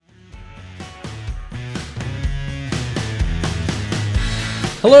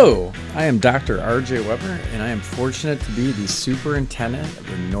Hello, I am Dr. R.J. Weber, and I am fortunate to be the superintendent of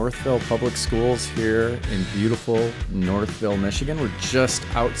the Northville Public Schools here in beautiful Northville, Michigan. We're just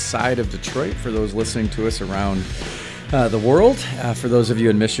outside of Detroit for those listening to us around the world. For those of you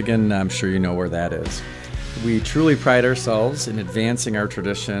in Michigan, I'm sure you know where that is. We truly pride ourselves in advancing our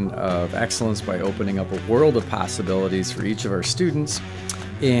tradition of excellence by opening up a world of possibilities for each of our students.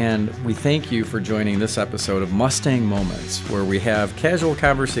 And we thank you for joining this episode of Mustang Moments, where we have casual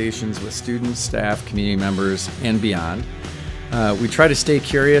conversations with students, staff, community members, and beyond. We try to stay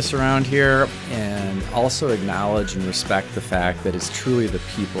curious around here and also acknowledge and respect the fact that it's truly the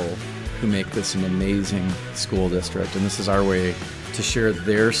people who make this an amazing school district. And this is our way to share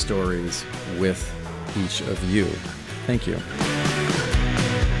their stories with each of you. Thank you.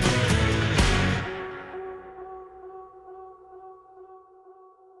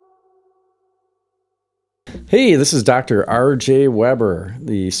 Hey, this is Dr. R.J. Weber,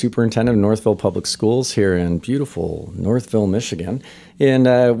 the superintendent of Northville Public Schools here in beautiful Northville, Michigan.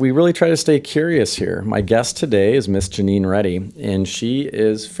 And we really try to stay curious here. My guest today is Miss Jeannine Reddy, and she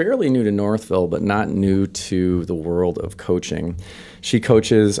is fairly new to Northville, but not new to the world of coaching. She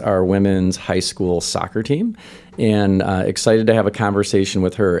coaches our women's high school soccer team, and excited to have a conversation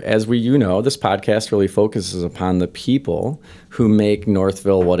with her. As you know, this podcast really focuses upon the people who make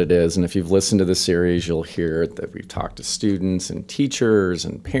Northville what it is. And if you've listened to the series, you'll hear that we've talked to students and teachers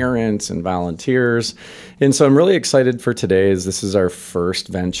and parents and volunteers. And so I'm really excited for today, as this is our first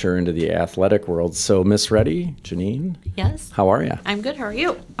venture into the athletic world. So Miss Reddy, Jeannine? Yes. How are you? I'm good. How are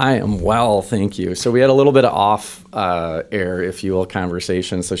you? I am well, thank you. So we had a little bit of off air, if you will,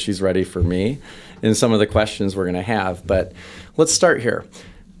 conversation. So she's ready for me and some of the questions we're going to have. But let's start here.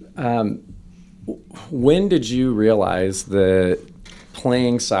 When did you realize that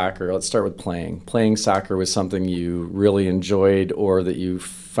playing soccer, let's start with playing soccer was something you really enjoyed or that you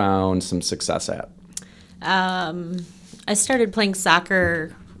found some success at? I started playing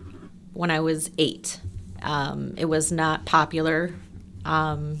soccer when I was 8. It was not popular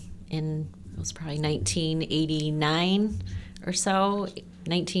it was probably 1989 or so. It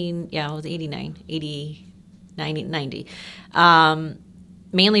was 89, 90.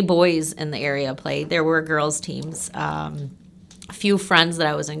 Mainly boys in the area played. There were girls' teams. A few friends that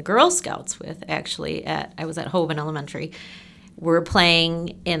I was in Girl Scouts with, actually, I was at Hoban Elementary, were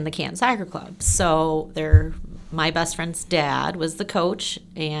playing in the Canton Soccer Club. So my best friend's dad was the coach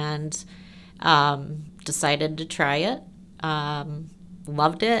and decided to try it.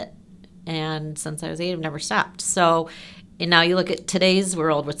 Loved it. And since I was 8, I've never stopped. And now you look at today's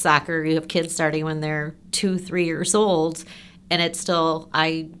world with soccer, you have kids starting when they're 2, 3 years old, and it's still,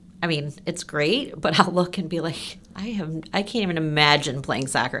 I mean, it's great, but I'll look and be like, I can't even imagine playing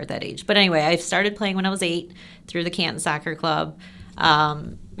soccer at that age. But anyway, I started playing when I was 8 through the Canton Soccer Club,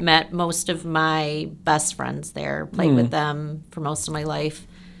 met most of my best friends there, played with them for most of my life,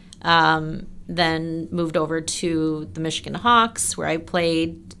 then moved over to the Michigan Hawks, where I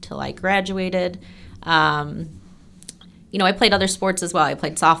played till I graduated. I played other sports as well. I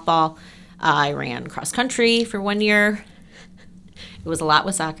played softball. I ran cross country for 1 year. It was a lot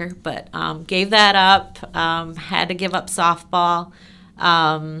with soccer, but gave that up. Had to give up softball.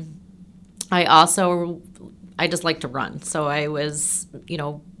 I just like to run. So I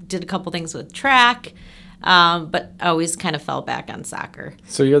did a couple things with track, but I always kind of fell back on soccer.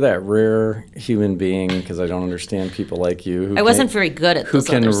 So you're that rare human being, because I don't understand people like you. I wasn't very good at those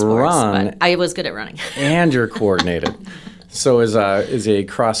other sports, run, but I was good at running. And you're coordinated. So as a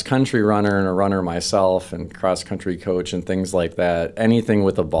cross-country runner and a runner myself and cross-country coach and things like that, anything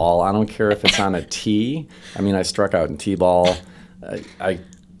with a ball, I don't care if it's on a tee. I mean, I struck out in t-ball. I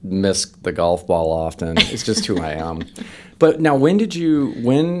miss the golf ball often. It's just who I am. But now,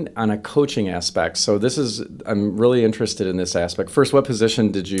 when on a coaching aspect, so I'm really interested in this aspect. First, what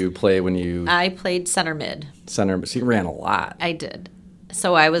position did you play when you... I played center mid. So you ran a lot. I did.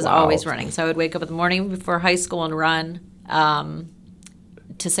 So I was always running. So I would wake up in the morning before high school and run.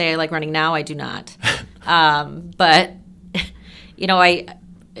 To say I like running now, I do not. But,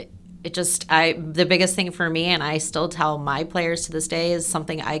 the biggest thing for me, and I still tell my players to this day, is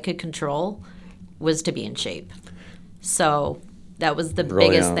something I could control was to be in shape. So that was the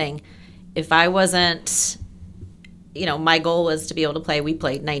biggest thing. If I wasn't, my goal was to be able to play. We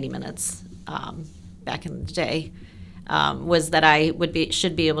played 90 minutes back in the day. Was that I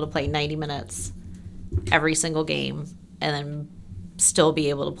should be able to play 90 minutes every single game, and then still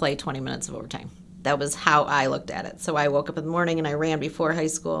be able to play 20 minutes of overtime. That was how I looked at it. So I woke up in the morning and I ran before high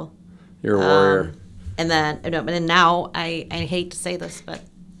school. You're a warrior. And then now I hate to say this, but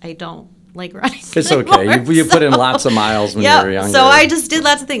I don't like running. It's okay. You put in lots of miles when you were younger. So I just did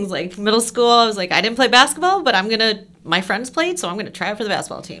lots of things. Like middle school, I was like, I didn't play basketball, but my friends played, so I'm going to try out for the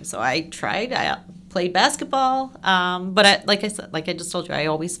basketball team. So I tried. I played basketball. But like I said, like I just told you, I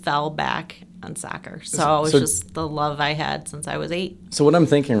always fell back on soccer. So it was just the love I had since I was 8. So what I'm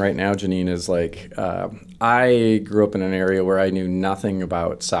thinking right now, Jeannine, is like I grew up in an area where I knew nothing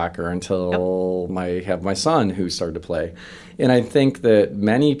about soccer until I have my son who started to play. And I think that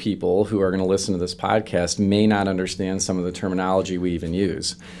many people who are going to listen to this podcast may not understand some of the terminology we even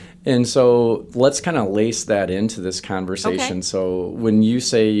use. And so let's kind of lace that into this conversation. Okay. So when you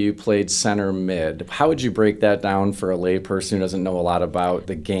say you played center mid, how would you break that down for a layperson who doesn't know a lot about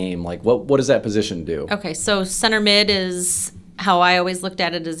the game? Like what does that position do? Okay, so center mid is how I always looked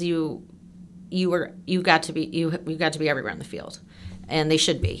at it as you got to be everywhere on the field, and they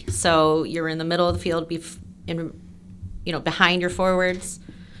should be. So you're in the middle of the field, behind your forwards.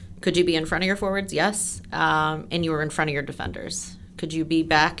 Could you be in front of your forwards? Yes. And you were in front of your defenders. Could you be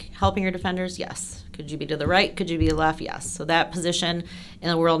back helping your defenders? Yes. Could you be to the right? Could you be to the left? Yes. So that position in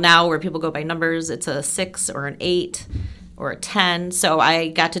the world now where people go by numbers, it's a 6 or an 8 or a 10. So I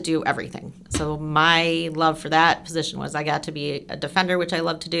got to do everything. So my love for that position was I got to be a defender, which I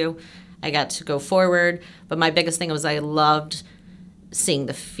love to do. I got to go forward. But my biggest thing was I loved seeing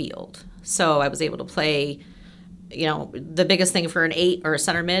the field. So I was able to play, the biggest thing for an 8 or a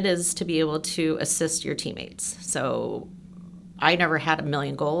center mid is to be able to assist your teammates. So I never had a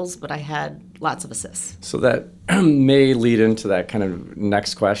million goals, but I had lots of assists. So that may lead into that kind of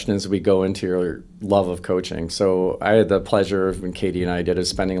next question as we go into your love of coaching. So I had the pleasure of, when Katie and I did, of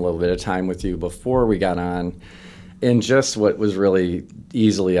spending a little bit of time with you before we got on. And just what was really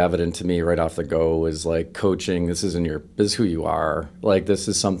easily evident to me right off the go was like coaching, this is who you are. Like this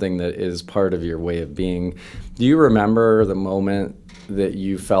is something that is part of your way of being. Do you remember the moment that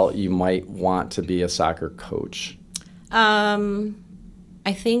you felt you might want to be a soccer coach?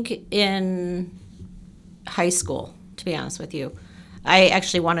 I think in high school, to be honest with you, I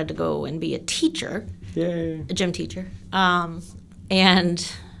actually wanted to go and be a teacher. Yay. A gym teacher.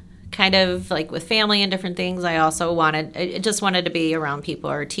 And kind of like with family and different things, I just wanted to be around people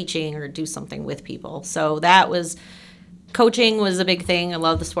or teaching or do something with people. So coaching was a big thing. I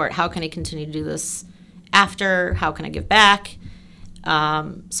love the sport. How can I continue to do this after? How can I give back? So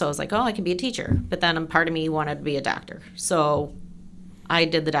I was like, I can be a teacher. But then part of me wanted to be a doctor. So I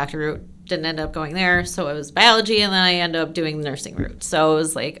did the doctor route, didn't end up going there. So it was biology, and then I ended up doing the nursing route. So it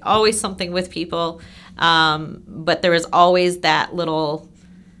was like always something with people. But there was always that little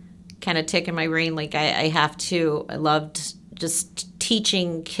kind of tick in my brain. Like I loved just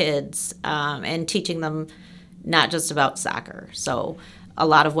teaching kids and teaching them not just about soccer. So a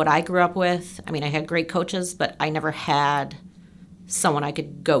lot of what I grew up with, I had great coaches, but I never had someone I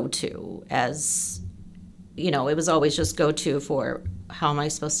could go to as, it was always just go to for what am I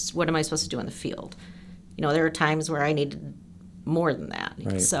supposed to do in the field? There were times where I needed more than that.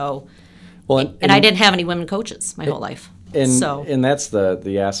 Right. So, and I didn't have any women coaches my whole life. And that's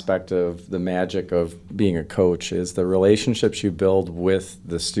the aspect of the magic of being a coach is the relationships you build with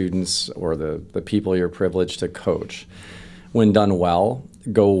the students or the people you're privileged to coach. When done well,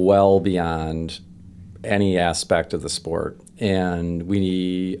 go well beyond any aspect of the sport. And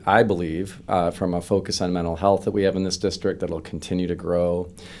I believe, from a focus on mental health that we have in this district that'll continue to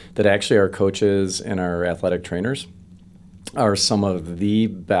grow, that actually our coaches and our athletic trainers are some of the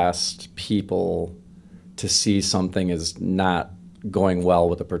best people to see something is not going well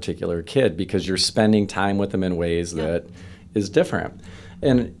with a particular kid because you're spending time with them in ways that is different.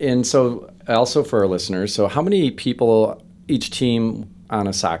 And so also for our listeners, so how many people each team on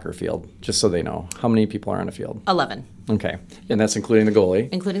a soccer field, just so they know, how many people are on a field? 11. Okay. And that's including the goalie?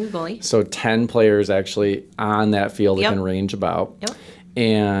 Including the goalie. So 10 players actually on that field that can range about. Yep.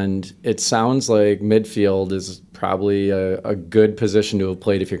 And it sounds like midfield is probably a good position to have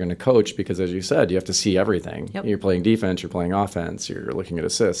played if you're going to coach because, as you said, you have to see everything. Yep. You're playing defense, you're playing offense, you're looking at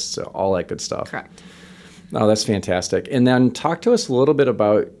assists, all that good stuff. Correct. Oh, that's fantastic. And then talk to us a little bit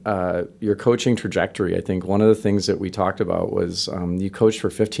about your coaching trajectory. I think one of the things that we talked about was you coached for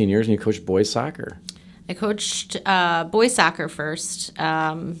 15 years and you coached boys soccer. I coached boys soccer first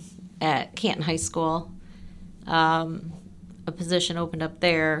at Canton High School. A position opened up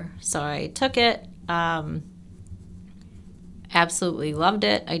there, so I took it. Absolutely loved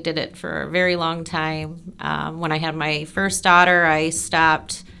it. I did it for a very long time. When I had my first daughter, I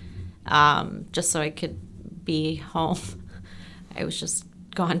stopped just so I could be home. I was just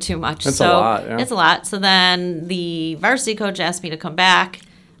gone too much. That's a lot. Yeah. It's a lot. So then the varsity coach asked me to come back,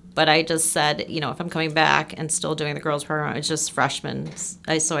 But I just said, if I'm coming back and still doing the girls program, it's just freshmen.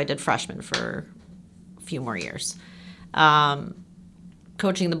 So I did freshmen for a few more years.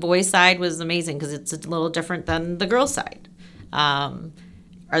 Coaching the boys side was amazing because it's a little different than the girls side.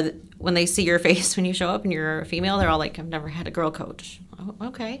 When they see your face when you show up and you're a female, they're all like, I've never had a girl coach. Oh,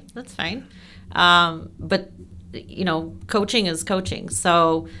 okay, that's fine. But, coaching is coaching.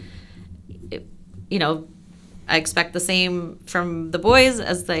 So, I expect the same from the boys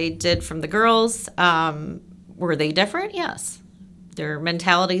as they did from the girls. Were they different? Yes. Their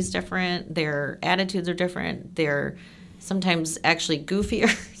mentality's different. Their attitudes are different. They're sometimes actually goofier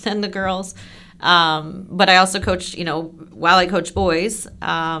than the girls. But I also coached, while I coach boys in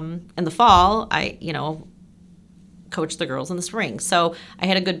the fall, I, coached the girls in the spring. So I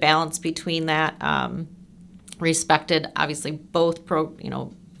had a good balance between that, respected, obviously, both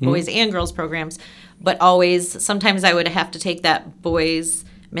boys and girls programs. But always, sometimes I would have to take that boys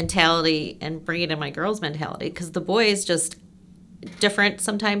mentality and bring it in my girls mentality because the boys just different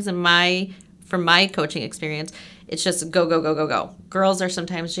sometimes from my coaching experience. It's just go, go, go, go, go. Girls are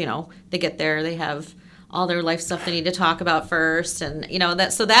sometimes, they get there, they have all their life stuff they need to talk about first. And,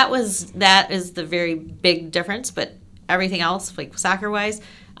 that is the very big difference. But everything else, like soccer-wise,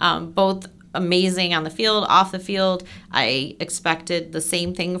 both amazing on the field, off the field. I expected the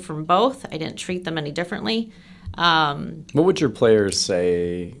same thing from both. I didn't treat them any differently. What would your players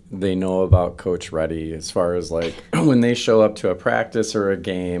say they know about Coach Reddy as far as like when they show up to a practice or a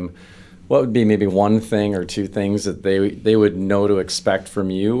game? What would be maybe one thing or two things that they would know to expect from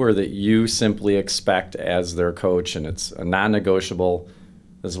you or that you simply expect as their coach and it's a non-negotiable,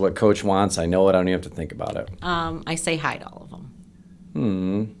 this is what Coach wants, I know it, I don't even have to think about it? I say hi to all of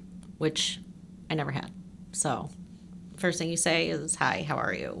them, which I never had. So first thing you say is, hi, how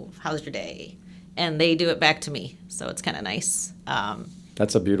are you? How's your day? And they do it back to me, so it's kind of nice.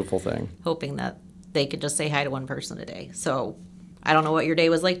 That's a beautiful thing. Hoping that they could just say hi to one person a day. So I don't know what your day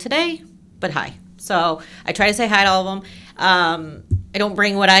was like today, but hi. So I try to say hi to all of them. I don't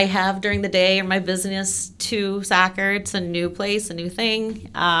bring what I have during the day or my business to soccer. It's a new place, a new thing.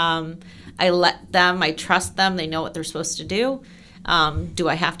 I trust them. They know what they're supposed to do. Do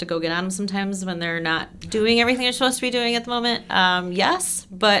I have to go get on them sometimes when they're not doing everything they're supposed to be doing at the moment? Yes,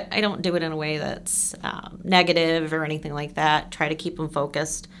 but I don't do it in a way that's negative or anything like that. Try to keep them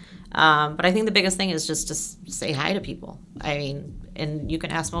focused. But I think the biggest thing is just to say hi to people. I mean, and you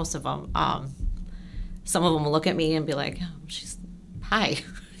can ask most of them. Some of them will look at me and be like, oh, she's hi.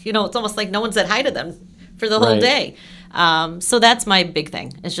 It's almost like no one said hi to them for the whole day. So that's my big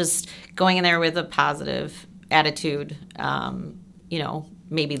thing. It's just going in there with a positive attitude.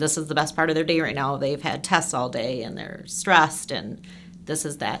 Maybe this is the best part of their day right now. They've had tests all day and they're stressed and this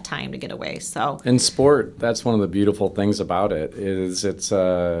is that time to get away. So in sport, that's one of the beautiful things about it is it's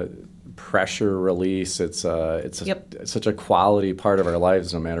a pressure release. It's such a quality part of our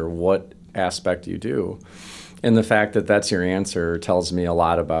lives no matter what aspect you do. And the fact that that's your answer tells me a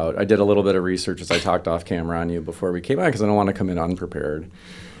lot about, I did a little bit of research as I talked off camera on you before we came on because I don't want to come in unprepared.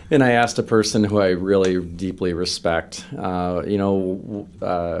 And I asked a person who I really deeply respect, I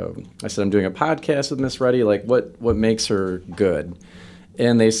said, I'm doing a podcast with Miss Reddy, like what makes her good?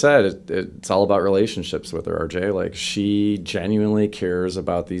 And they said it's all about relationships with her, RJ. Like she genuinely cares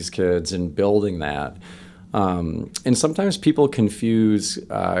about these kids and building that. And sometimes people confuse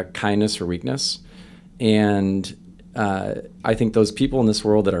kindness or weakness. And I think those people in this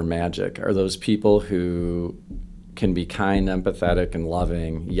world that are magic are those people who can be kind, empathetic, and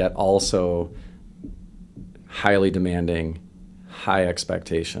loving, yet also highly demanding, high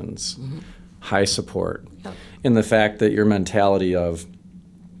expectations, high support. Yep. And the fact that your mentality of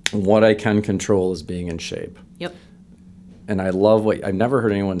what I can control is being in shape. Yep. And I love I've never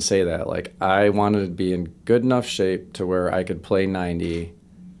heard anyone say that. Like, I wanted to be in good enough shape to where I could play 90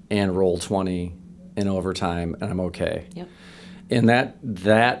 and roll 20 in overtime, and I'm okay. Yep. And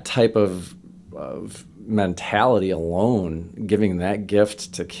that type of mentality alone, giving that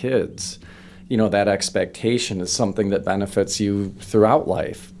gift to kids, that expectation is something that benefits you throughout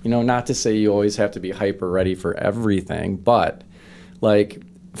life. Not to say you always have to be hyper ready for everything, but like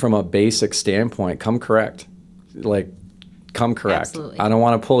from a basic standpoint, come correct. Absolutely. I don't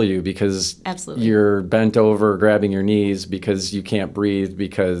want to pull you because Absolutely. You're bent over grabbing your knees because you can't breathe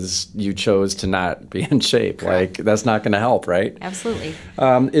because you chose to not be in shape. Correct. Like, that's not going to help, right? Absolutely.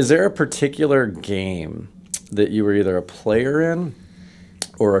 Is there a particular game that you were either a player in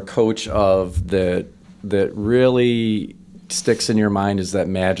or a coach of that really sticks in your mind as that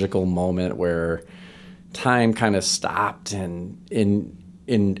magical moment where time kind of stopped and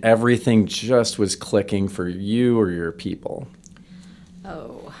everything just was clicking for you or your people?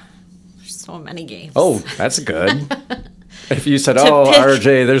 Oh, so many games. Oh, that's good. If you said, To oh, pick.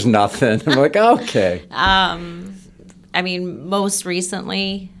 RJ, there's nothing. I'm like, okay. I mean, most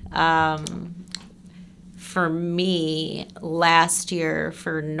recently, for me, last year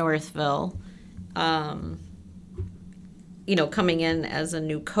for Northville, coming in as a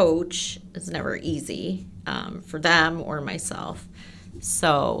new coach is never easy for them or myself.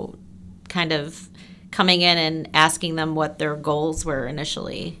 So kind of coming in and asking them what their goals were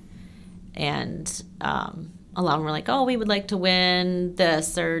initially. And a lot of them were like, oh, we would like to win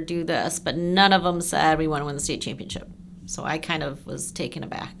this or do this. But none of them said we want to win the state championship. So I kind of was taken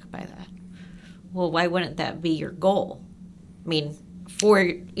aback by that. Well, why wouldn't that be your goal? I mean, for,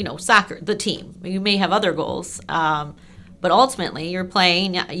 soccer, the team. You may have other goals. But ultimately, you're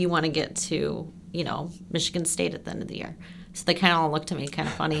playing, you want to get to, Michigan State at the end of the year. So they kind of all looked at me kind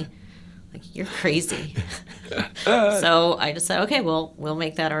of funny, like, you're crazy. So I just said, okay, well, we'll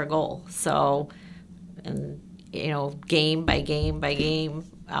make that our goal. So, and, game by game by game,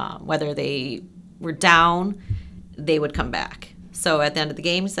 whether they were down, they would come back. So at the end of the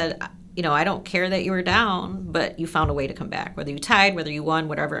game, said, I don't care that you were down, but you found a way to come back, whether you tied, whether you won,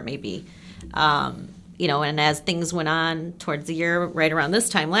 whatever it may be. And as things went on towards the year, right around this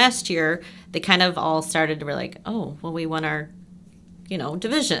time last year, they kind of all started to be like, oh, well, we won our,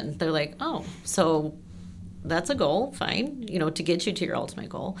 division. They're like, oh, so that's a goal, fine, to get you to your ultimate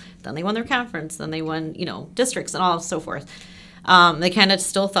goal. Then they won their conference, then they won, districts and all so forth. They kind of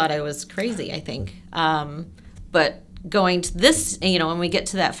still thought I was crazy, I think. But going to this, when we get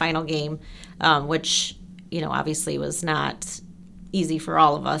to that final game, which, obviously was not easy for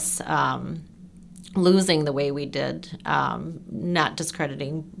all of us, losing the way we did, not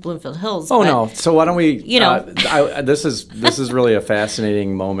discrediting Bloomfield Hills. Oh, but, no. So why don't we, this is this is really a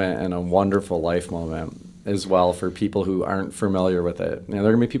fascinating moment and a wonderful life moment as well for people who aren't familiar with it. There are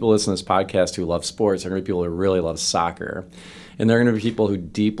going to be people listening to this podcast who love sports. There are going to be people who really love soccer. And there are going to be people who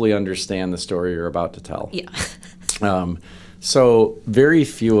deeply understand the story you're about to tell. Yeah. So very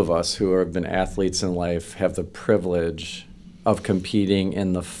few of us who have been athletes in life have the privilege of competing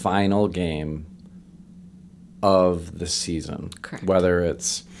in the final game of the season. Correct. Whether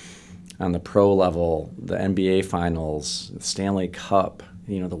it's on the pro level, the NBA finals, the Stanley Cup,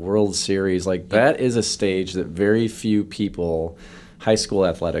 the World Series, that is a stage that very few people, high school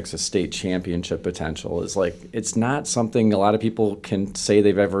athletics, a state championship potential is it's not something a lot of people can say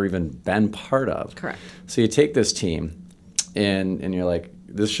they've ever even been part of. Correct. So you take this team and you're like,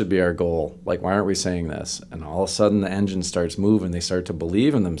 this should be our goal. Why aren't we saying this? And all of a sudden the engine starts moving. They start to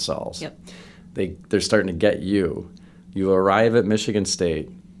believe in themselves. Yep. They're starting to get you. You arrive at Michigan State.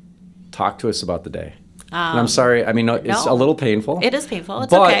 Talk to us about the day. And I'm sorry. I mean, it's a little painful. It is painful.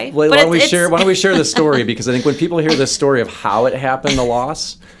 It's but okay. Why don't we share the story? Because I think when people hear this story of how it happened, the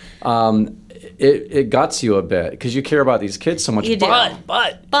loss, it guts you a bit because you care about these kids so much. You do.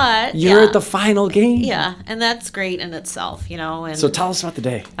 But you're at the final game. Yeah, and that's great in itself, And so tell us about the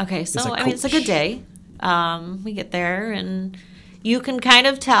day. Okay, so it's a good day. We get there, and you can kind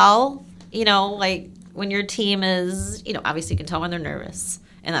of tell. When your team is, obviously you can tell when they're nervous.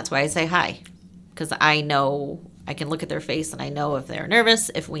 And that's why I say hi. Because I know, I can look at their face and I know if they're nervous,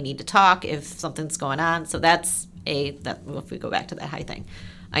 if we need to talk, if something's going on. So that's if we go back to that hi thing.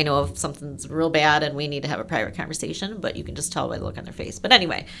 I know if something's real bad and we need to have a private conversation, but you can just tell by the look on their face. But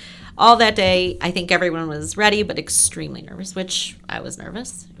anyway, all that day, I think everyone was ready, but extremely nervous, which I was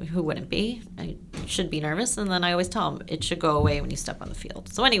nervous. Who wouldn't be? I should be nervous. And then I always tell them it should go away when you step on the field.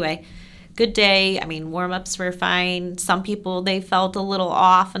 So anyway, good day. I mean, warm-ups were fine. Some people, they felt a little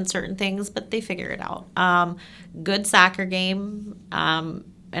off on certain things, but they figure it out. Good soccer game.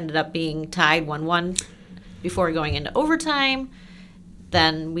 Ended up being tied 1-1 before going into overtime.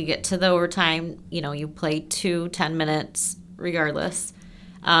 Then we get to the overtime. You play 10 minutes regardless.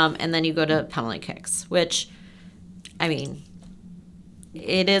 And then you go to penalty kicks, which, I mean,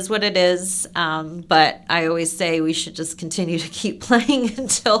 it is what it is. But I always say we should just continue to keep playing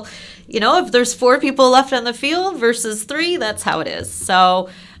until, if there's 4 people left on the field versus 3, that's how it is. So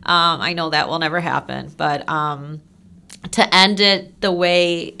I know that will never happen. But to end it the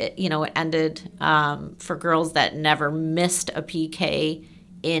way, it ended for girls that never missed a PK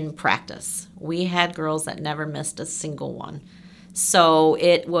in practice. We had girls that never missed a single one. So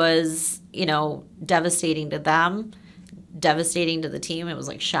it was, devastating to them, devastating to the team. It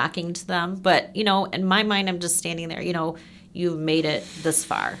was shocking to them. But, in my mind, I'm just standing there, you've made it this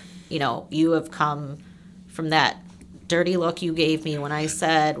far. You have come from that dirty look you gave me when I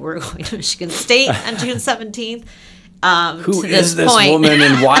said we're going to Michigan State on June 17th. Who is this woman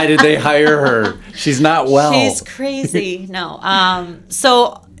and why did they hire her? She's not well. She's crazy. No.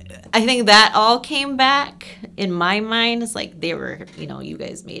 So I think that all came back in my mind. It's like they were, you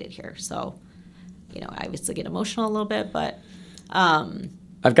guys made it here. So, I obviously get emotional a little bit, but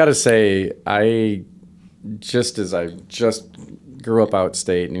I've got to say, I just grew up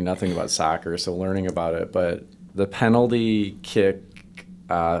outstate, knew nothing about soccer, so learning about it, but the penalty kick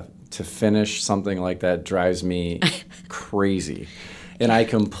to finish something like that drives me crazy. And I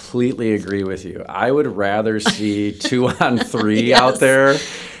completely agree with you. I would rather see 2-on-3 Yes. out there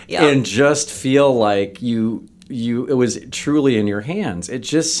Yep. and just feel like it was truly in your hands. It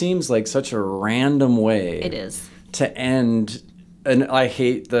just seems like such a random way it is. to end. And I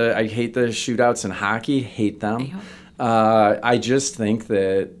hate the shootouts in hockey. Hate them. I just think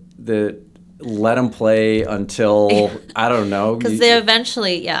that let them play until I don't know, because they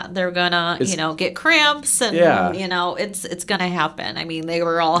eventually, they're gonna get cramps and Yeah. it's gonna happen. I mean, they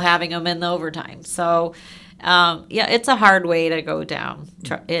were all having them in the overtime, so it's a hard way to go down.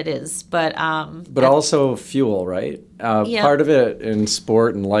 It is, but also fuel, right? Part of it in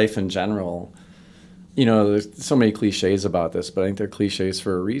sport and life in general. There's so many cliches about this, but I think they're cliches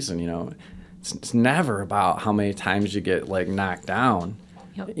for a reason. It's never about how many times you get knocked down.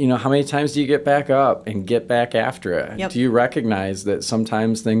 Yep. How many times do you get back up and get back after it? Yep. Do you recognize that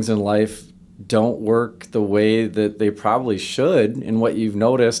sometimes things in life don't work the way that they probably should? And what you've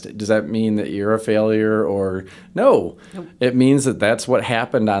noticed, does that mean that you're a failure or no? Nope. It means that that's what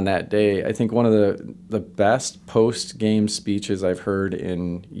happened on that day. I think one of the best post-game speeches I've heard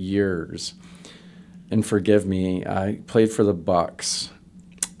in years, and forgive me, I played for the Bucks.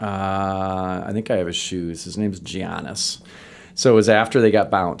 I think I have his shoes. His name's Giannis. So it was after they got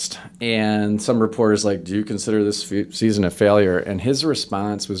bounced. And some reporters do you consider this season a failure? And his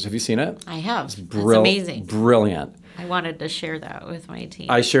response was, have you seen it? I have. It's amazing. Brilliant. I wanted to share that with my team.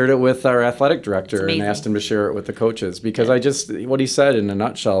 I shared it with our athletic director and asked him to share it with the coaches because what he said in a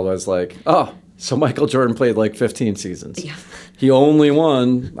nutshell was so Michael Jordan played 15 seasons. Yeah. He only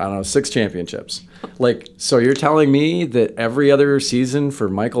won, 6 championships. So you're telling me that every other season for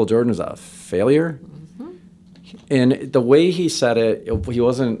Michael Jordan is a failure? And the way he said it, he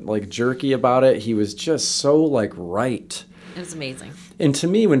wasn't jerky about it. He was just so right. It was amazing. And to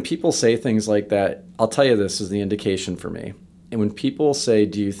me, when people say things like that, I'll tell you this is the indication for me. And when people say,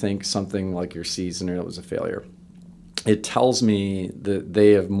 do you think something like your season or it was a failure? It tells me that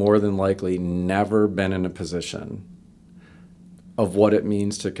they have more than likely never been in a position of what it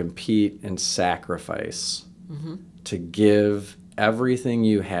means to compete and sacrifice, to give everything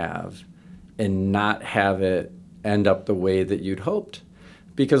you have and not have it end up the way that you'd hoped.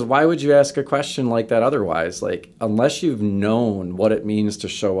 Because why would you ask a question like that otherwise? Unless you've known what it means to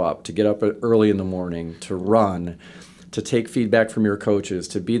show up, to get up early in the morning, to run, to take feedback from your coaches,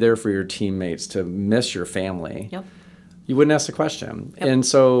 to be there for your teammates, to miss your family, Yep. you wouldn't ask the question. Yep. And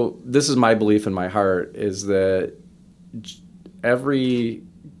so this is my belief in my heart, is that every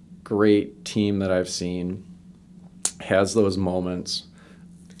great team that I've seen has those moments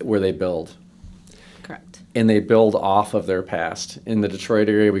where they build. Correct. And they build off of their past. In the Detroit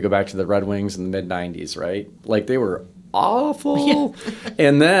area, we go back to the Red Wings in the mid-'90s, right? They were awful. Yeah.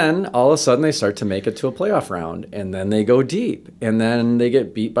 And then all of a sudden they start to make it to a playoff round. And then they go deep. And then they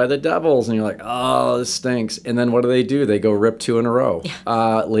get beat by the Devils. And you're like, oh, this stinks. And then what do? They go rip 2 in a row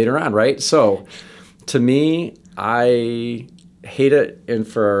later on, right? So to me, I hate it. And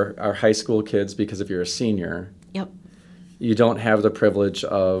for our high school kids, because if you're a senior, you don't have the privilege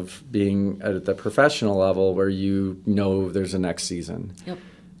of being at the professional level where there's a next season. Yep.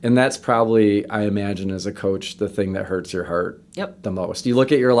 And that's probably, I imagine, as a coach, the thing that hurts your heart the most. You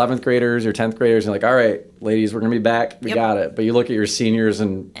look at your 11th graders, your 10th graders, and you're like, all right, ladies, we're going to be back. We got it. But you look at your seniors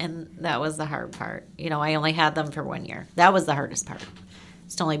and that was the hard part. I only had them for 1 year. That was the hardest part.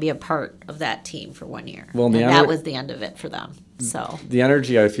 Just to only be a part of that team for 1 year. Well, that was the end of it for them. So the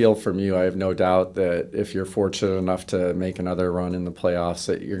energy I feel from you, I have no doubt that if you're fortunate enough to make another run in the playoffs,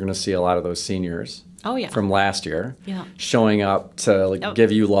 that you're going to see a lot of those seniors from last year showing up to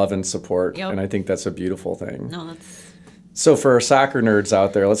give you love and support. And I think that's a beautiful thing. No, that's. So for our soccer nerds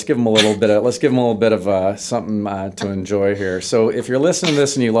out there, let's give them a little bit of something to enjoy here. So if you're listening to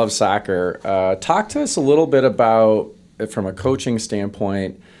this and you love soccer, talk to us a little bit about, from a coaching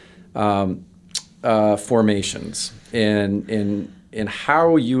standpoint, formations and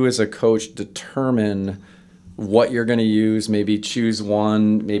how you as a coach determine what you're going to use. Maybe choose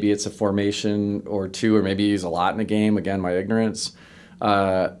one, maybe it's a formation or two, or maybe you use a lot in a game. Again, my ignorance.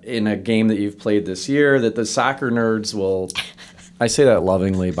 In a game that you've played this year that the soccer nerds will, I say that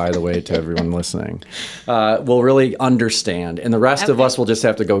lovingly, by the way, to everyone listening, will really understand. And the rest of us will just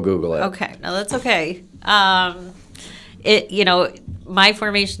have to go Google it. Okay. No, that's okay. My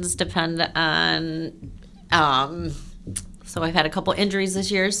formations depend on, so I've had a couple injuries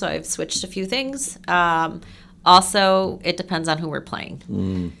this year, so I've switched a few things. Also, it depends on who we're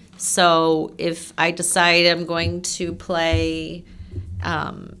playing. So if I decide I'm going to play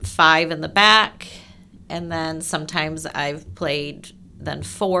 5 in the back, and then sometimes I've played then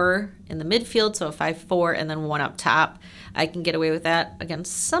 4 in the midfield, so a 5-4, and then 1 up top, I can get away with that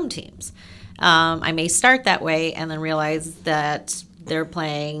against some teams. I may start that way and then realize that they're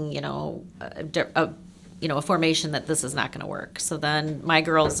playing, a formation that this is not going to work. So then my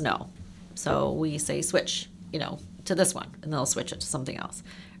girls know. So we say switch, to this one, and they'll switch it to something else.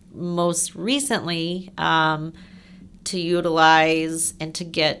 Most recently, to utilize and to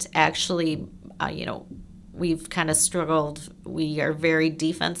get actually, we've kind of struggled. We are very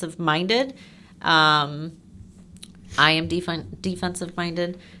defensive minded. I am defensive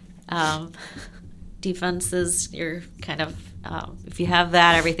minded. Defense is your kind of, if you have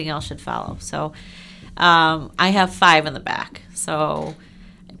that, everything else should follow. So I have 5 in the back. So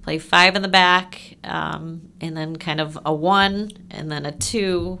I play 5 in the back, and then kind of a 1, and then a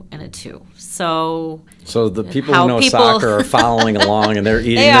 2, and a 2. So the people who know soccer are following along, and they're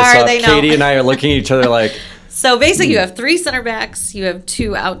eating this up. Katie and I are looking at each other like... So basically, you have 3 center backs, you have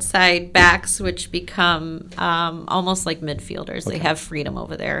 2 outside backs, which become almost like midfielders. Okay. They have freedom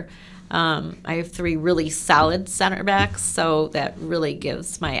over there. I have 3 really solid center backs, so that really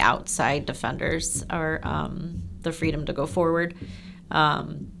gives my outside defenders the freedom to go forward.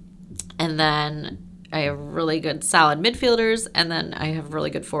 And then I have really good solid midfielders, and then I have really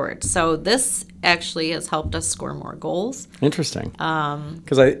good forwards. So this actually has helped us score more goals. Interesting.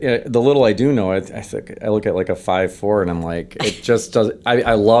 Because the little I do know, I think I look at like a 5-4, and I'm like, it just does.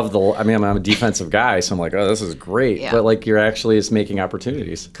 I love I'm a defensive guy, so I'm like, oh, this is great. Yeah. But like, you're actually just making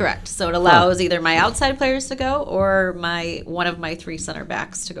opportunities. Correct. So it allows either my outside players to go or one of my 3 center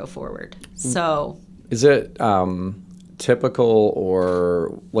backs to go forward. So is it typical,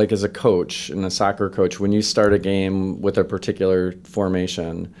 or like as a coach and a soccer coach, when you start a game with a particular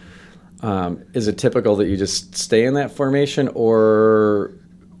formation, is it typical that you just stay in that formation, or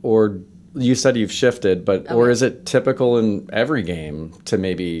you said you've shifted, but okay. Or is it typical in every game to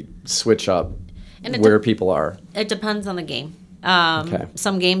maybe switch up where people are? It depends on the game. Okay.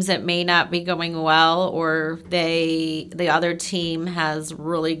 Some games it may not be going well, or the other team has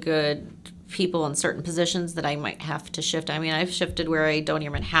really good people in certain positions that I might have to shift. I mean, I've shifted where I don't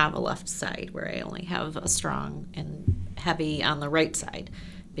even have a left side, where I only have a strong and heavy on the right side,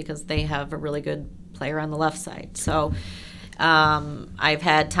 because they have a really good player on the left side. So I've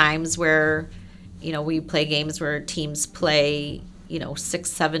had times where, we play games where teams play,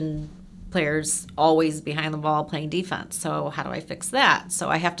 6-7 players always behind the ball playing defense. So how do I fix that? So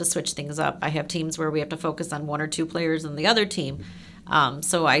I have to switch things up. I have teams where we have to focus on 1 or 2 players in the other team.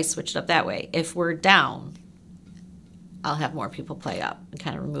 So I switched up that way. If we're down, I'll have more people play up and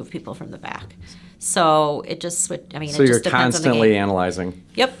kind of remove people from the back. So it just switched. I mean, so it you're just depends constantly on the game. Analyzing.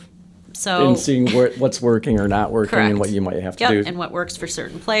 Yep. So and seeing what's working or not working, correct. And what you might have to do. And what works for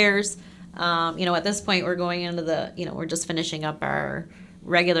certain players. At this point, we're going into we're just finishing up our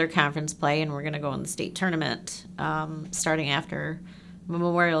regular conference play, and we're going to go in the state tournament starting after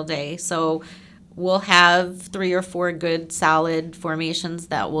Memorial Day. So we'll have 3 or 4 good, solid formations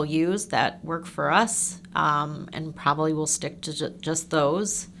that we'll use that work for us, and probably we'll stick to just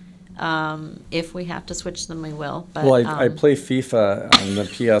those. If we have to switch them, we will. But, I play FIFA on the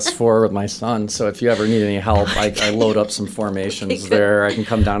PS4 with my son, so if you ever need any help, I load up some formations there. I can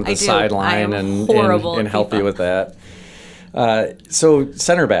come down to the sideline and help you with that. So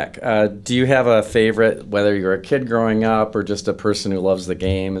center back, do you have a favorite, whether you're a kid growing up or just a person who loves the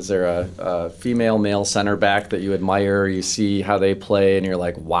game? Is there a female, male center back that you admire, you see how they play, and you're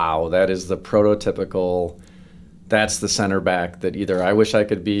like, wow, that is the prototypical, that's the center back that either I wish I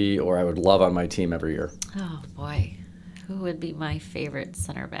could be or I would love on my team every year? Oh, boy. Who would be my favorite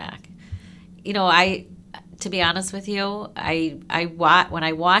center back? To be honest with you, when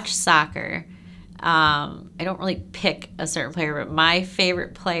I watch soccer, I don't really pick a certain player, but my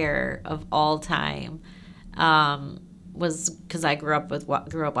favorite player of all time was, because I grew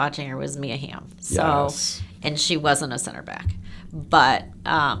up watching her, was Mia Hamm. So, yes. And she wasn't a center back, but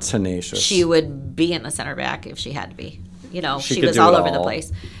tenacious. She would be in the center back if she had to be. She was do all it over all. the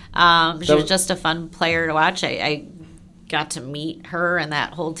place. She was just a fun player to watch. I got to meet her and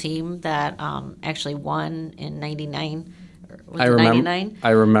that whole team that actually won in '99. I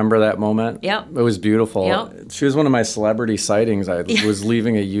remember that moment. Yep. It was beautiful. Yep. She was one of my celebrity sightings. I was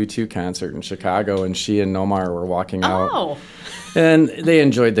leaving a U2 concert in Chicago, and she and Nomar were walking out. Oh. And they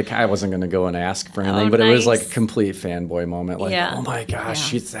enjoyed I wasn't going to go and ask for anything, Oh, but it was like a nice. complete fanboy moment. Like, Yeah. oh my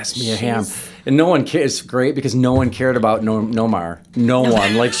gosh, Yeah. that's Mia Hamm. She's- And no one cares. It's great because no one cared about Nomar. No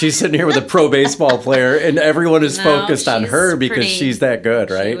one. Like, she's sitting here with a pro baseball player, and everyone is No, focused on she's her because pretty- she's that good,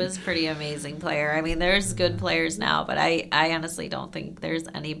 right? She was a pretty amazing player. I mean, there's good players now, but I honestly don't think there's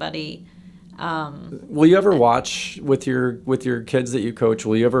anybody. Will you ever watch with your kids that you coach?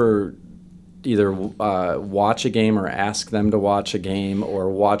 Will you ever either watch a game or ask them to watch a game or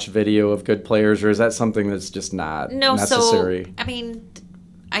watch video of good players, or is that something that's just not necessary? So I mean,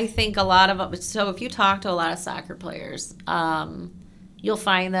 I think a lot of them. So if you talk to a lot of soccer players, you'll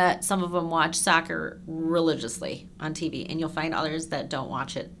find that some of them watch soccer religiously on TV, and you'll find others that don't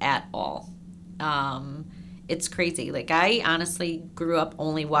watch it at all. It's crazy. Like, I honestly grew up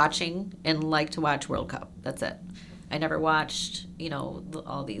only watching and like to watch World Cup. That's it. I never watched,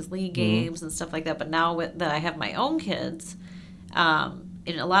 all these league games and stuff like that. But now that I have my own kids, and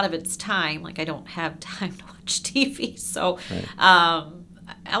a lot of it's time. Like, I don't have time to watch TV, so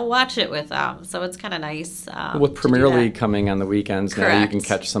I'll watch it with them. So it's kind of nice. With Premier League coming on the weekends now, you Correct. can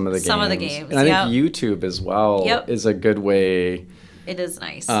catch some of the games. Some of the games, and I think YouTube as well is a good way. It is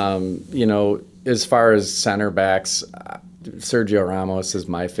nice. As far as center backs, Sergio Ramos is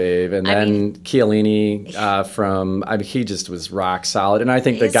my fave, and then Chiellini he just was rock solid. And I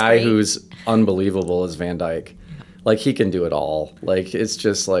think the guy who's unbelievable is Van Dijk. Like, he can do it all. Like, it's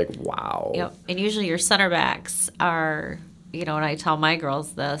just like, wow. Yep. And usually your center backs are, and I tell my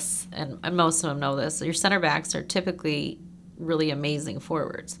girls this, and most of them know this, your center backs are typically really amazing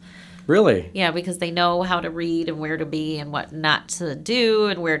forwards. Really? Yeah, because they know how to read and where to be and what not to do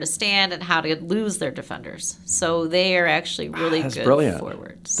and where to stand and how to lose their defenders. So they are actually really good brilliant.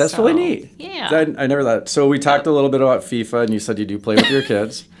 Forwards. That's really neat. Yeah. I never thought. So we talked a little bit about FIFA, and you said you do play with your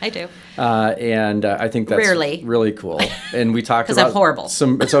kids. I do. And I think that's Rarely. really cool. And we talked about... Because I'm horrible.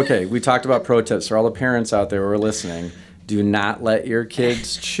 It's okay. We talked about pro tips for all the parents out there who are listening. Do not let your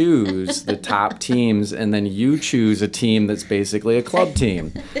kids choose the top teams, and then you choose a team that's basically a club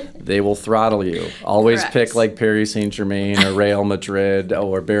team. They will throttle you. Always Correct. pick like Paris Saint-Germain or Real Madrid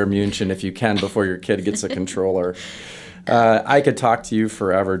or Bayern Munich if you can before your kid gets a controller. I could talk to you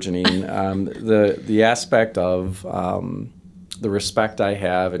forever, Jeannine. The aspect of the respect I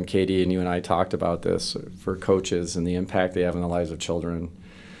have, and Katie and you and I talked about this, for coaches and the impact they have in the lives of children.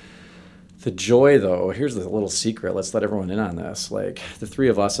 The joy, though, here's the little secret. Let's let everyone in on this. Like, the three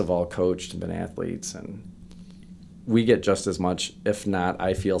of us have all coached and been athletes, and we get just as much, if not,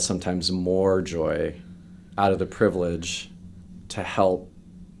 I feel sometimes more joy out of the privilege to help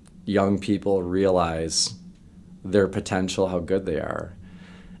young people realize their potential, how good they are.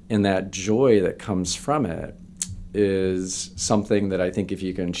 And that joy that comes from it is something that I think if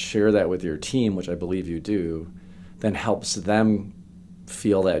you can share that with your team, which I believe you do, then helps them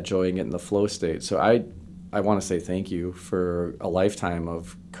feel that joy and get in the flow state. So I want to say thank you for a lifetime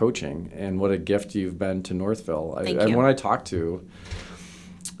of coaching, and what a gift you've been to Northville. Thank you. Everyone I talk to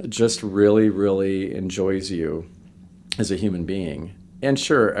just really, really enjoys you as a human being. And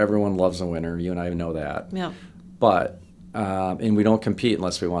sure, everyone loves a winner. You and I know that. Yeah. But and we don't compete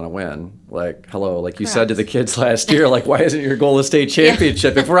unless we want to win. Like, hello, like you Correct. said to the kids last year, like, why isn't your goal a state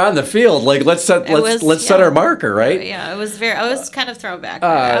championship? If we're on the field, like, let's set our marker, right? Yeah, I was kind of thrown back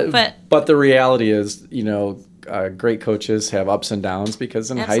by that, but the reality is, great coaches have ups and downs,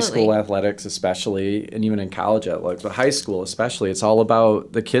 because in high school athletics especially, and even in college athletics, but high school especially, it's all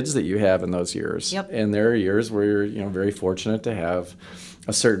about the kids that you have in those years. Yep. And there are years where you're very fortunate to have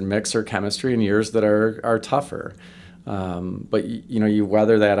a certain mix or chemistry, and years that are tougher. But you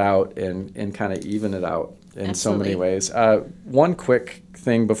weather that out and kind of even it out in so many ways. One quick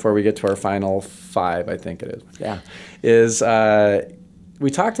thing before we get to our final five, I think it is we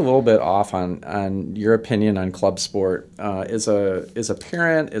talked a little bit off on your opinion on club sport. As a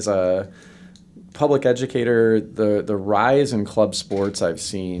parent, as a public educator, the rise in club sports I've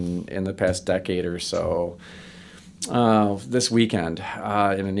seen in the past decade or so. This weekend in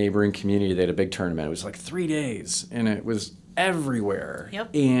a neighboring community, they had a big tournament. It was like 3 days, and it was everywhere.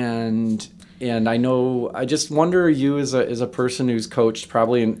 Yep. And I just wonder, you as a person who's coached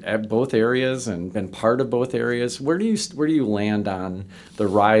probably in both areas and been part of both areas, where do you land on the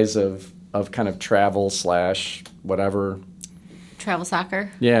rise of kind of travel / whatever? Travel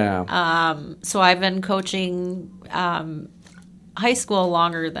soccer. Yeah. So I've been coaching high school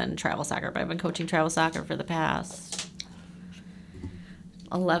longer than travel soccer, but I've been coaching travel soccer for the past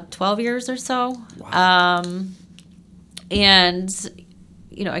 12 years or so. Wow. And,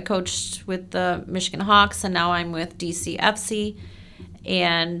 I coached with the Michigan Hawks, and now I'm with DCFC.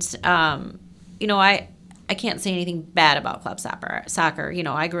 And, I I can't say anything bad about club soccer. You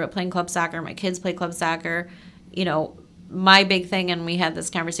know, I grew up playing club soccer. My kids play club soccer. You know, my big thing, and we had this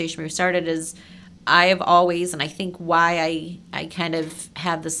conversation when we started, is I have always, and I think why I kind of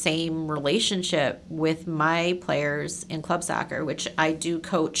have the same relationship with my players in club soccer, which I do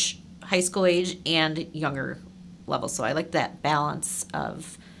coach high school age and younger levels. So I like that balance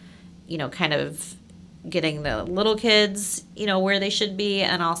of, you know, kind of getting the little kids, you know, where they should be,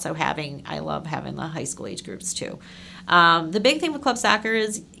 and also I love having the high school age groups too. The big thing with club soccer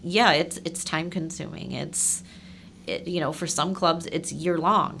is, it's time consuming. You know, for some clubs, it's year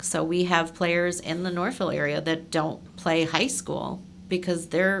long. So we have players in the Northville area that don't play high school because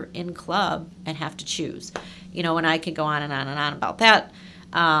they're in club and have to choose. You know, and I could go on and on and on about that.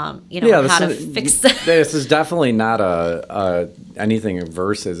 You know, how to fix that. This is definitely not anything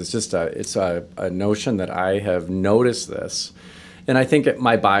versus. It's just a notion that I have noticed this. And I think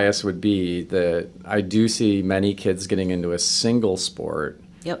my bias would be that I do see many kids getting into a single sport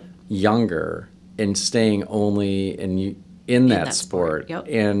younger and staying only in that sport. Yep.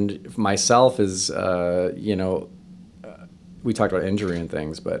 And myself is, you know, we talked about injury and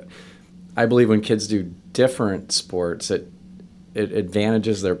things, but I believe when kids do different sports, it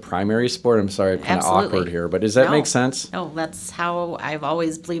advantages their primary sport. I'm sorry, I'm kind of awkward here, but does that make sense? No, that's how I've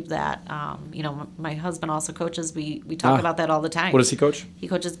always believed that. You know, my husband also coaches. We talk about that all the time. What does he coach? He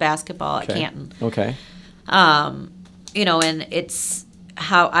coaches basketball at Canton. Okay. You know, and it's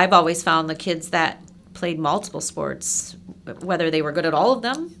how I've always found the kids that played multiple sports, whether they were good at all of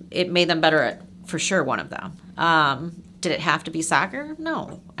them, it made them better at, for sure, one of them. Did it have to be soccer?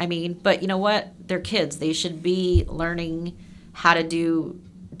 No. I mean, but you know what? They're kids. They should be learning how to do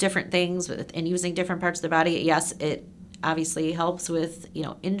different things and using different parts of their body. Yes, it obviously helps with, you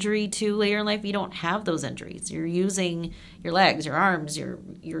know, injury too later in life. You don't have those injuries. You're using your legs, your arms, you're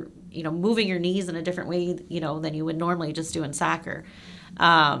you know, moving your knees in a different way, you know, than you would normally just do in soccer.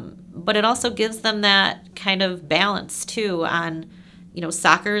 But it also gives them that kind of balance too on, you know,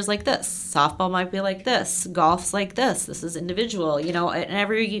 soccer is like this, softball might be like this, golf's like this is individual, you know, and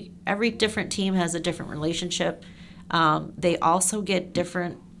every different team has a different relationship. They also get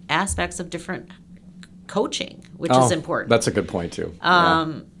different aspects of different coaching, which is important. That's a good point too.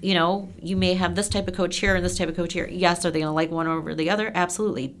 You know, you may have this type of coach here and this type of coach here. Yes, are they going to like one over the other?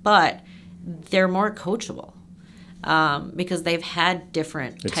 Absolutely. But they're more coachable because they've had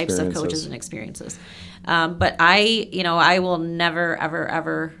different types of coaches and experiences. But I will never,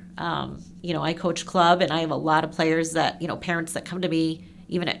 ever, you know, I coach club, and I have a lot of players that, you know, parents that come to me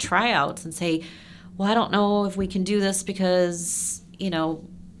even at tryouts and say, well, I don't know if we can do this because, you know,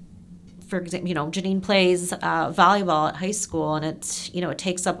 for example, you know, Jeannine plays volleyball at high school, and it's, you know, it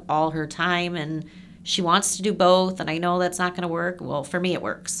takes up all her time, and she wants to do both, and I know that's not going to work. Well, for me, it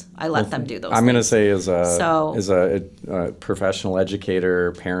works. I let them do those. I'm going to say, as a professional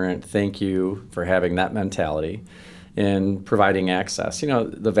educator, parent, thank you for having that mentality and providing access. You know,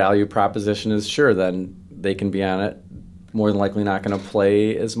 the value proposition is, sure, then they can be on it. More than likely not going to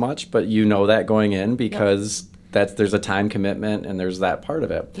play as much, but you know that going in because there's a time commitment and there's that part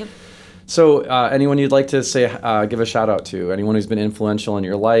of it. Yep. So anyone you'd like to say, give a shout out to, anyone who's been influential in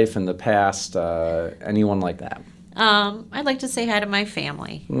your life in the past, anyone like that? I'd like to say hi to my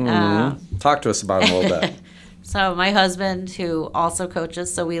family. Talk to us about them a little bit. So my husband, who also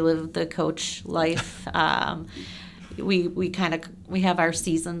coaches, so we live the coach life. We have our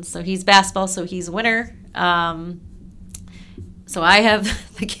seasons. So he's basketball, so he's winter. So I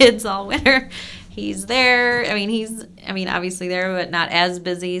have the kids all winter. He's there. He's obviously there, but not as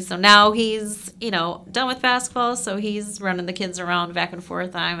busy. So now he's, you know, done with basketball. So he's running the kids around back and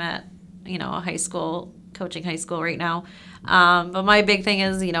forth. I'm at, you know, coaching high school right now. But my big thing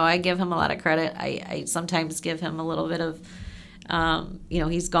is, you know, I give him a lot of credit. I sometimes give him a little bit of, you know,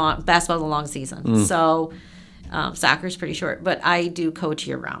 he's gone. Basketball's a long season. So soccer's pretty short, but I do coach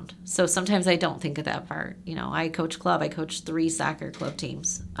year round. So sometimes I don't think of that part. You know, I coach club. I coach 3 soccer club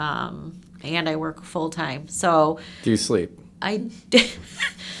teams. And I work full time. So do you sleep? I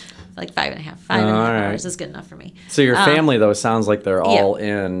like 5.5 hours is good enough for me. So your family though sounds like they're all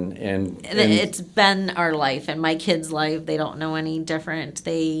in, and it's been our life and my kids' life. They don't know any different.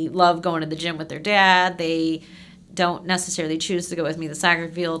 They love going to the gym with their dad. They don't necessarily choose to go with me to the soccer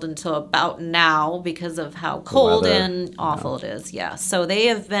field until about now because of how cold and awful it is. Yeah. So they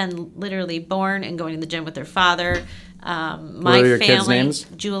have been literally born and going to the gym with their father. My what are your family, kids' names?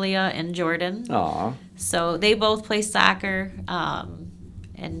 Julia and Jordan. Aw. So they both play soccer.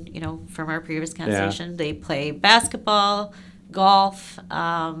 And, you know, from our previous conversation, they play basketball, golf.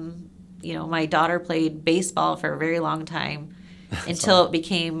 You know, my daughter played baseball for a very long time until it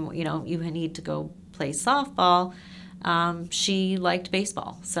became, you know, you need to go play softball, she liked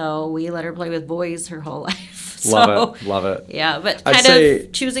baseball. So we let her play with boys her whole life. Love it. Yeah, but I'd kind say,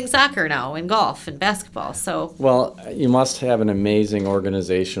 of choosing soccer now and golf and basketball. So well, you must have an amazing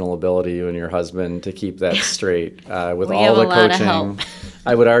organizational ability, you and your husband, to keep that straight with We all have the a lot of coaching. help.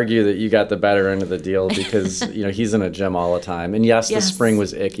 I would argue that you got the better end of the deal because he's in a gym all the time. And yes, the Yes. spring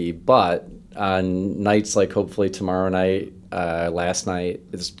was icky, but on nights like hopefully tomorrow night, last night,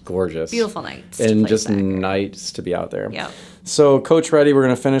 it's gorgeous. Beautiful nights to And play just soccer. nights to be out there. Yeah. So, Coach Reddy, we're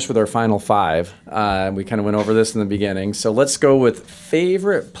going to finish with our final five. We kind of went over this in the beginning. So let's go with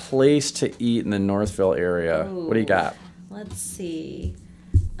favorite place to eat in the Northville area. Ooh. What do you got? Let's see.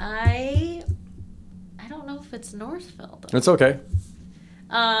 I don't know if it's Northville though. It's okay.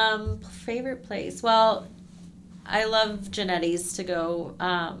 Favorite place. Well, I love Jeannette's to go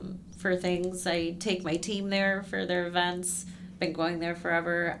for things. I take my team there for their events. Been going there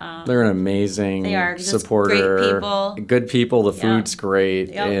forever. They're an amazing They are just supporter. great people. Good people. The Yep. food's great,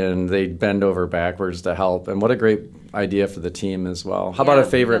 Yep. and they bend over backwards to help. And what a great idea for the team as well. How about Yeah, a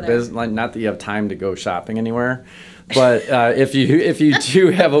favorite go there. business? Like, not that you have time to go shopping anywhere, but if you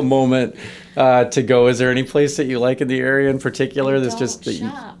do have a moment to go, is there any place that you like in the area in particular? That's just that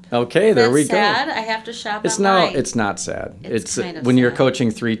shop. Okay, there That's we go. sad. I have to shop It's online. it's not sad. It's kind of when you're sad.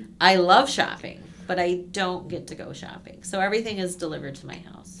 coaching three. I love shopping, but I don't get to go shopping. So everything is delivered to my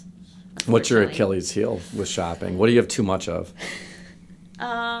house. What's your unfortunately. Achilles heel with shopping? What do you have too much of?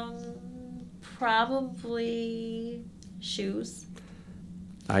 Probably shoes.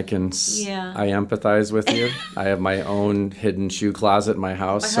 I Yeah. I empathize with you. I have my own hidden shoe closet in my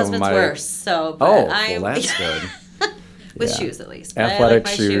house. My so husband's worse, so but Oh, I'm well, that's good. with Yeah. shoes at least. But Athletic I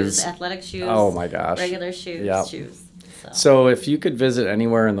like my shoes. athletic shoes. Oh my gosh. Regular shoes, Yep. shoes. So, if you could visit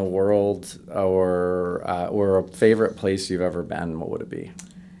anywhere in the world, or a favorite place you've ever been, what would it be?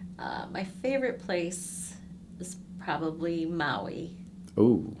 My favorite place is probably Maui.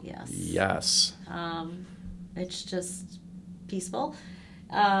 Ooh. Yes. Yes. It's just peaceful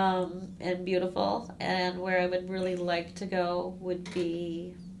and beautiful. And where I would really like to go would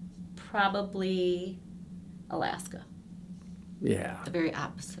be probably Alaska. Yeah. The very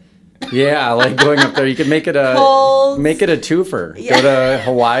opposite. Yeah, I like going up there. You could make it a Cold. twofer. Yeah. Go to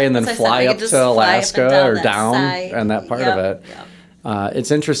Hawaii and then That's what I fly said. I up could just to fly up and Alaska down or that down side. and that part Yep, of it. yep. It's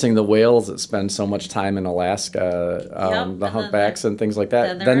interesting, the whales that spend so much time in Alaska, Yep, the and then humpbacks and things like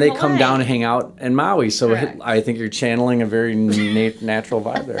that, then then they're they in come down Hawaii. and hang out in Maui. So Correct. I think you're channeling a very natural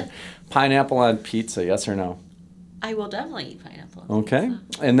vibe there. Pineapple on pizza, yes or no? I will definitely eat pineapple. Okay.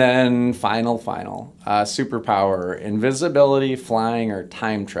 pizza. And then final, superpower, invisibility, flying, or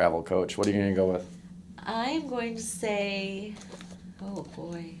time travel, Coach. What are you going to go with? I am going to say, oh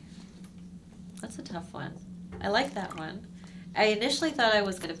boy, that's a tough one. I like that one. I initially thought I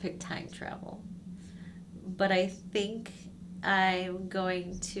was going to pick time travel, but I think I'm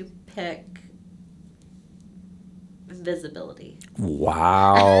going to pick invisibility.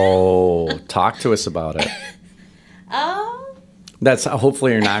 Wow. Talk to us about it. That's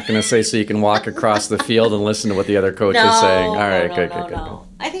hopefully you're not going to say so you can walk across the field and listen to what the other coach is saying. All right, good.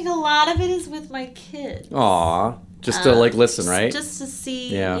 I think a lot of it is with my kids. Aw, just to listen, right? Just to see,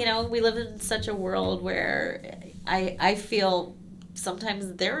 Yeah. we live in such a world where I feel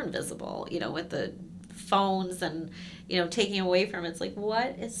sometimes they're invisible, with the phones and, taking away from it. It's like,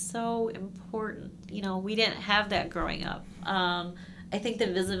 what is so important? We didn't have that growing up. I think the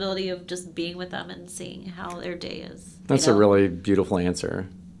visibility of just being with them and seeing how their day is. That's a really beautiful answer.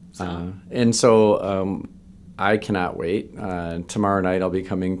 And so I cannot wait. Tomorrow night I'll be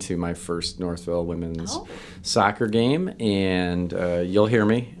coming to my first Northville women's soccer game, and you'll hear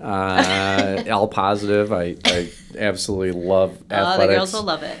me. All positive. I absolutely love athletics. The girls will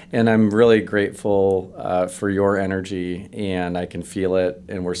love it. And I'm really grateful for your energy, and I can feel it,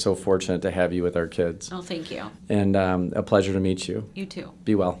 and we're so fortunate to have you with our kids. Oh, thank you. And a pleasure to meet you. You too.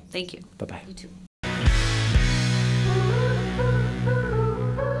 Be well. Thank you. Bye-bye. You too.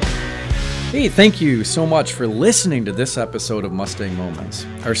 Hey, thank you so much for listening to this episode of Mustang Moments.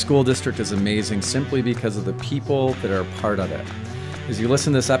 Our school district is amazing simply because of the people that are a part of it. As you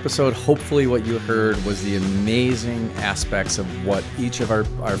listen to this episode, hopefully what you heard was the amazing aspects of what each of our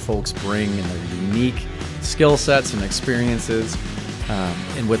folks bring and their unique skill sets and experiences.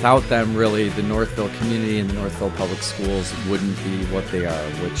 And without them, really, the Northville community and the Northville Public Schools wouldn't be what they are,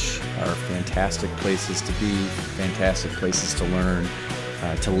 which are fantastic places to be, fantastic places to learn,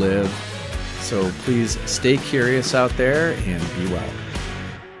 to live. So please stay curious out there and be well.